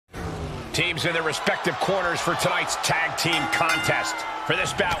Teams in their respective corners for tonight's tag team contest. For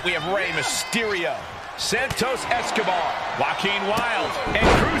this bout, we have Rey Mysterio, Santos Escobar, Joaquin Wilde, and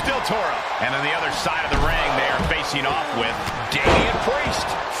Cruz del Toro. And on the other side of the ring, they are facing off with Damian Priest,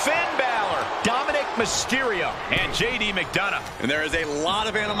 Finn Balor, Dominic Mysterio, and JD McDonough. And there is a lot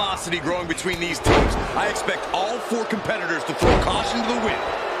of animosity growing between these teams. I expect all four competitors to throw caution to the wind.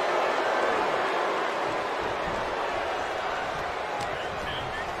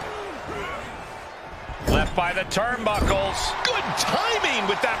 Left by the turnbuckles. Good timing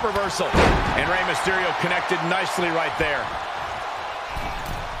with that reversal. And Rey Mysterio connected nicely right there.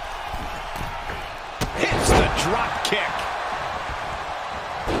 Hits the drop kick.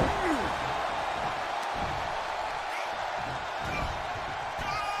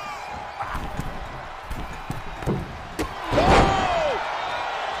 Oh!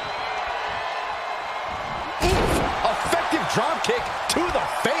 Oof. Effective drop kick to the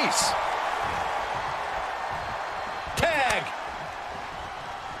face. Tag.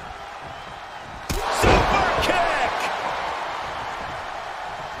 Super kick.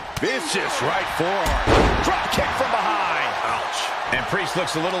 Vicious right forearm. Drop kick from behind. Ouch. And Priest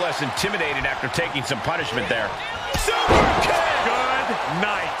looks a little less intimidated after taking some punishment there. Super kick. Good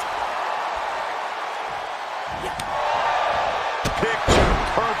night. Picture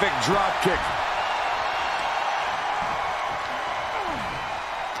perfect drop kick.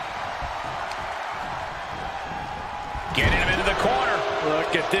 Getting him into the corner.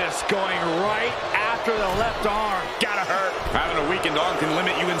 Look at this, going right after the left arm. Gotta hurt. Having a weakened arm can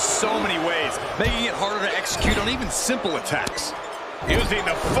limit you in so many ways, making it harder to execute on even simple attacks. Using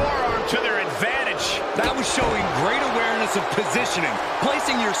the forearm to their advantage. That was showing great awareness of positioning,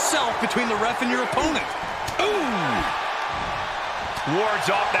 placing yourself between the ref and your opponent. Ooh!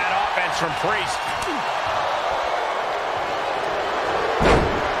 Wards off that offense from Priest.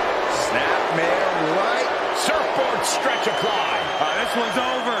 Snapmare right. Surfboard stretch apply. This one's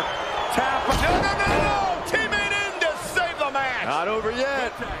over. Tap. No. Teammate in to save the match. Not over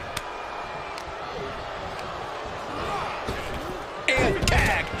yet. And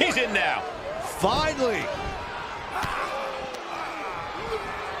tag. He's in now. Finally.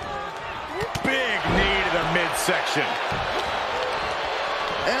 Big knee to the midsection.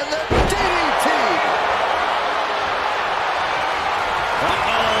 And the DDT.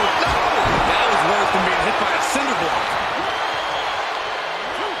 Uh-oh. No. That was worse than being hit by a cinder block.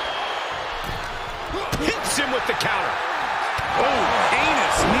 Hits him with the counter. Oh,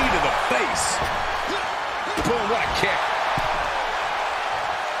 heinous knee to the face. Boom, what a kick.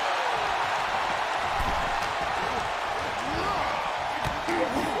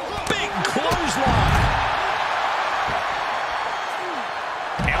 Big clothesline.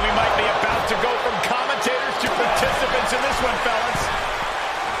 And we might be about to go from commentators to participants in this one, fellas.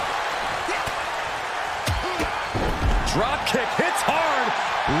 Drop kick hits hard,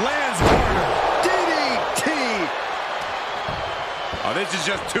 lands harder. DDT. Oh, this is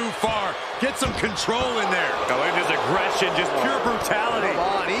just too far. Get some control in there. Oh, look at this aggression, just pure brutality.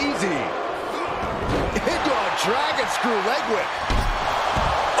 Come on, easy. Into a dragon screw leg whip.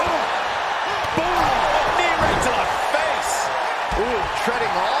 Oh, boom! Oh, knee right to the face. Ooh,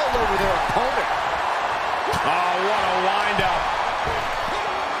 treading all over their opponent. Oh, what a wind-up.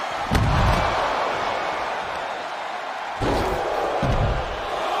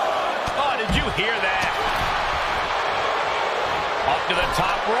 Oh, did you hear that? Up to the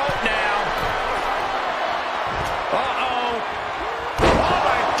top rope now. Uh-oh. Oh,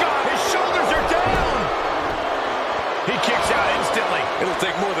 my God, his shoulders are down. He kicks out instantly. It'll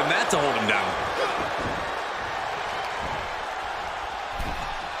take more than that to hold him down.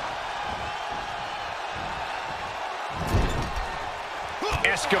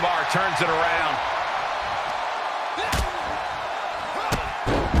 Escobar turns it around.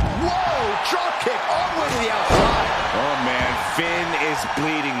 Whoa, drop kick all the way to the outside. Oh, man, Finn is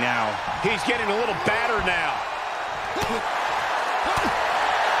bleeding now. He's getting a little battered now.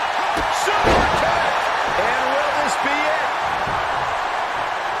 Super kick! And will this be it?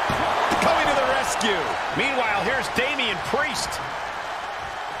 Coming to the rescue. Meanwhile, here's Damian Priest.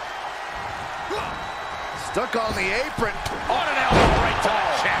 Stuck on the apron. On an elbow right to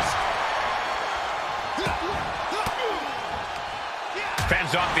the chest.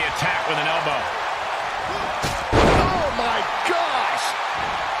 Fends off the attack with an elbow. Oh, my gosh.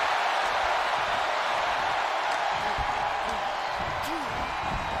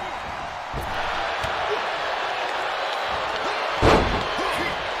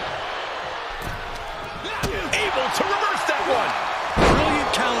 Able to reverse that one.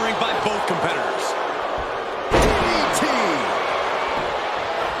 Brilliant countering by both competitors. DDT.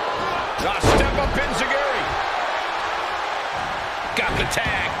 Step up Enziguri. Got the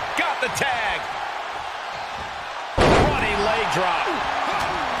tag. Got the tag. Running leg drop.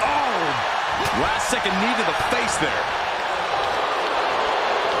 Oh. Last second knee to the face there.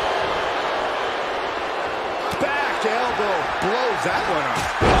 Back elbow blows that one up.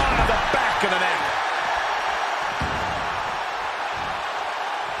 On the back of the neck.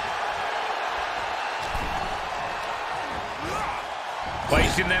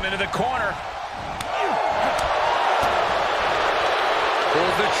 Placing them into the corner.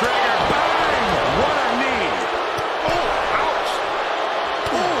 Pulls the trigger. Bang! What a knee. Oh, ouch.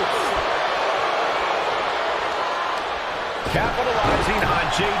 Capitalizing on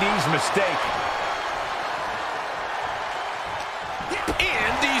JD's mistake.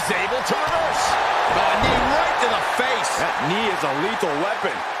 And he's able to reverse. A knee right to the face. That knee is a lethal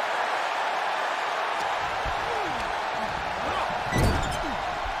weapon.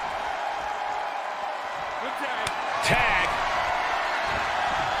 Tag.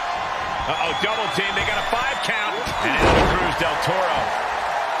 Uh-oh, double team. They got a 5 count. And into Cruz del Toro.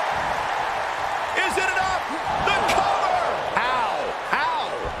 Is it enough? The cover! Ow! Ow!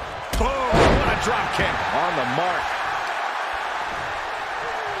 Boom! What a drop kick. On the mark.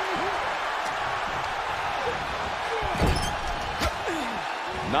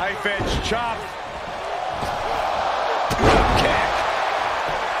 Knife edge chop. Kick.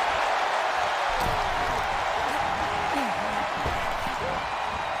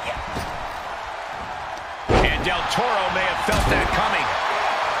 And Del Toro may have felt that coming.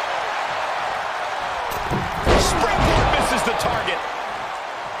 Springboard misses the target.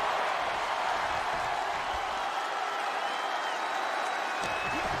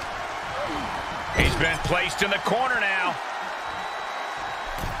 He's been placed in the corner now.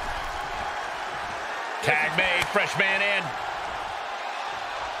 Tag made, fresh man in.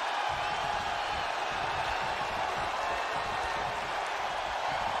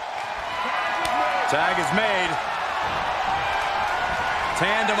 Tag is made.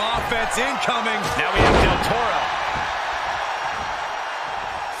 Tandem offense incoming. Now we have Del Toro.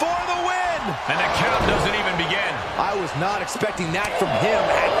 For the win! And the count doesn't even begin. I was not expecting that from him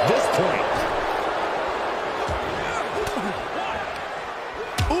at this point.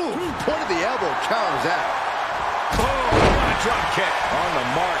 Ooh, point of the elbow counters that. Oh, what a drop kick. On the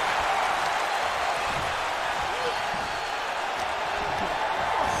mark.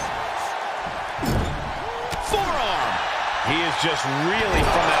 Forearm. He is just reeling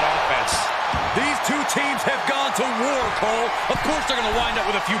from that offense. These two teams have gone to war, Cole. Of course they're going to wind up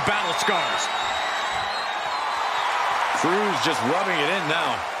with a few battle scars. Cruz just rubbing it in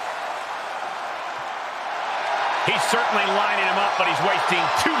now. He's certainly lining him up, but he's wasting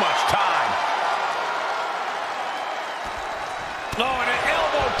too much time. Oh, and an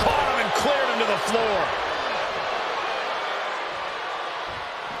elbow caught him and cleared him to the floor.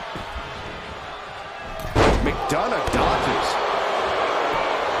 McDonough dodges.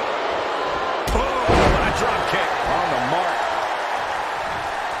 Oh, what a drop kick. On the mark.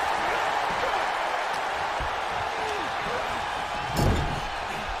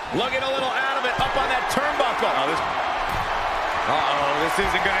 Looking a little out of it, up on that turnbuckle. Uh-oh, this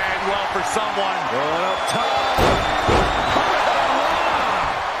isn't going to end well for someone. Going up top.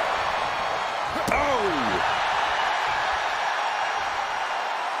 Oh!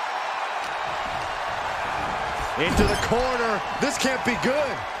 Into the corner. This can't be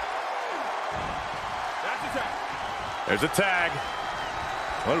good. There's a tag.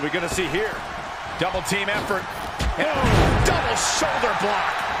 What are we going to see here? Double team effort. Oh, double shoulder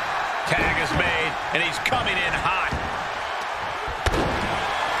block. Tag is made, and he's coming in hot.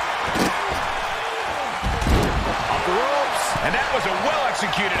 Off the ropes. And that was a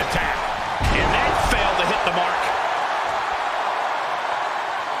well-executed attack. And that failed to hit the mark.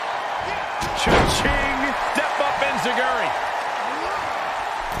 Cha-ching! Step up Enziguri.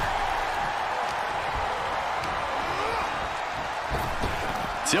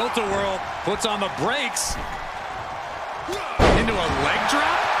 Tilt-a-whirl puts on the brakes. Into a leg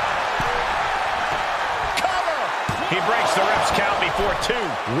drop? Cover! He breaks the ref's count before 2.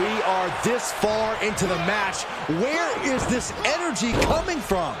 We are this far into the match. Where is this energy coming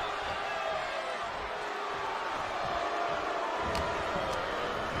from?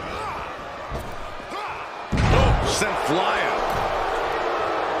 Oh, sent flying.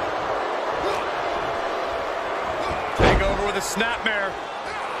 Take over with a snapmare.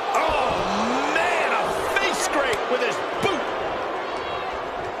 Oh, man, a face scrape with his boot.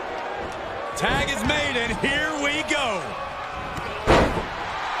 Tag is made, and here we go.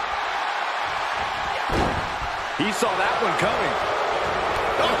 He saw that one coming.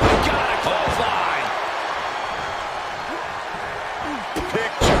 Oh, God, a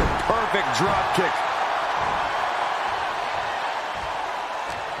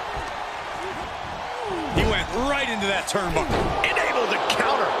turnbuckle. And able to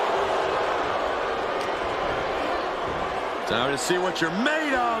counter. Time to see what you're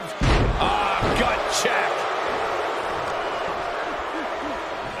made of. Gut check.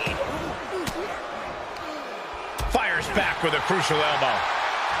 Fires back with a crucial elbow.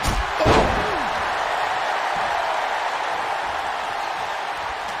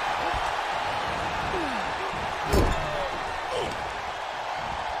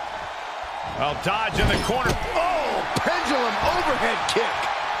 Well, dodge in the corner. Oh, pendulum overhead kick.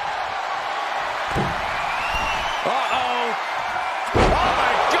 Uh-oh. Oh,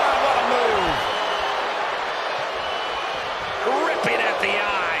 my God, what a move. Ripping at the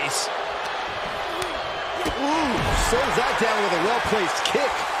eyes. Ooh, slows that down with a well-placed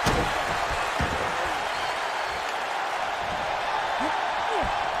kick.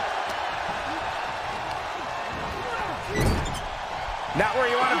 Not where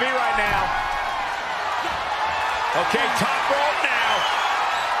you want to be right now. Okay, top rope now.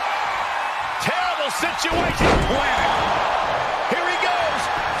 Terrible situation. Planet. Here he goes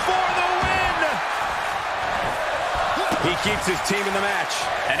for the win. He keeps his team in the match.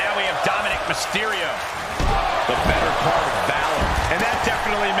 And now we have Dominic Mysterio. The better part of valor. And that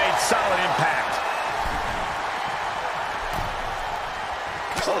definitely made solid impact.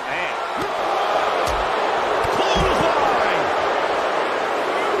 Oh, man. Clothesline.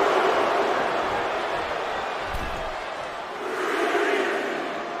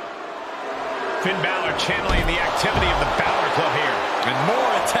 Finn Balor channeling the activity of the Balor Club here. And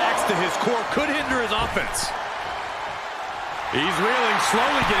more attacks to his core could hinder his offense. He's reeling,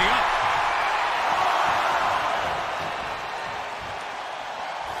 slowly getting up.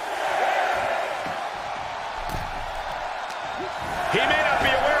 He may not be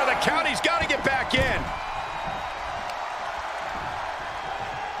aware of the count. He's got to get back in.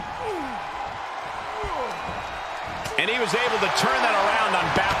 And he was able to turn that around on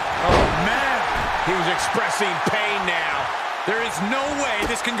Balor. Oh, man. He was expressing pain now. There is no way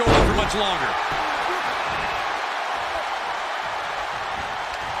this can go on for much longer.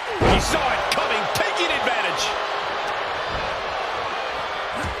 He saw it coming, taking advantage.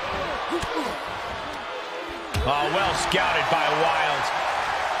 Oh, well scouted by Wild.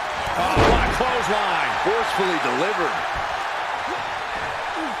 Oh, what a clothesline. Forcefully delivered.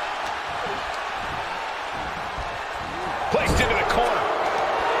 Placed into the corner.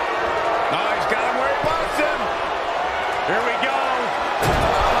 Oh, he's got him where he wants him. Here we go.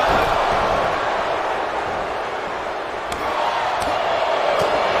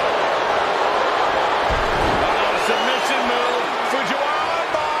 Submission move. Fujiwara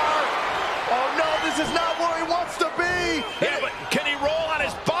armbar. Oh, no, this is not where he wants to be. Yeah, but can he roll on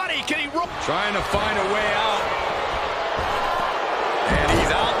his body? Can he roll? Trying to find a way out. And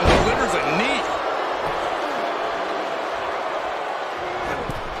he's out and delivers a knee.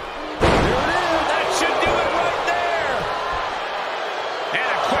 That should do it right there. And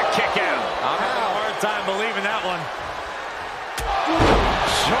a quick kick out. I'm having a hard time believing that one.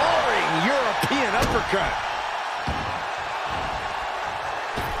 Jarring European uppercut.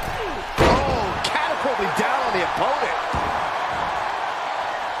 Oh, catapulting down on the opponent.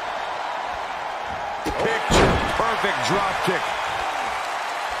 Picture perfect drop kick.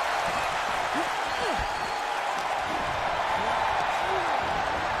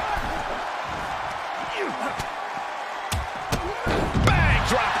 Bang,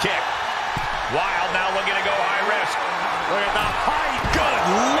 drop kick. Wild now looking to go high risk. Look at the height. Good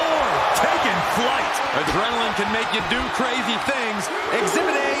Lord, taking flight. Adrenaline can make you do crazy things.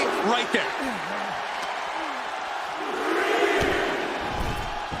 Exhibit A right there.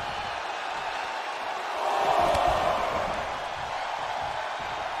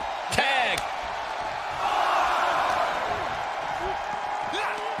 Tag.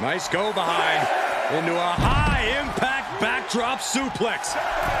 Nice go behind into a high-impact backdrop suplex.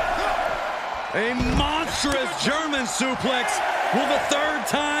 A monstrous German suplex. Will the third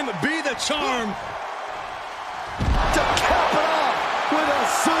time be the charm? To cap it off with a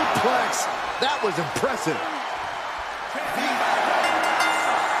suplex. That was impressive.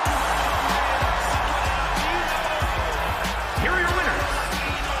 Here are your winners.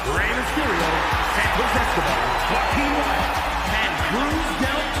 Rey Mysterio, Santos Escobar, Joaquin Wild, and Cruz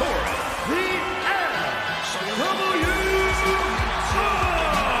del Toro.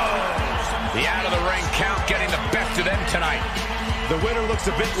 The The out-of-the-ring count getting the best of them tonight. The winner looks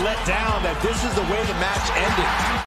a bit let down that this is the way the match ended.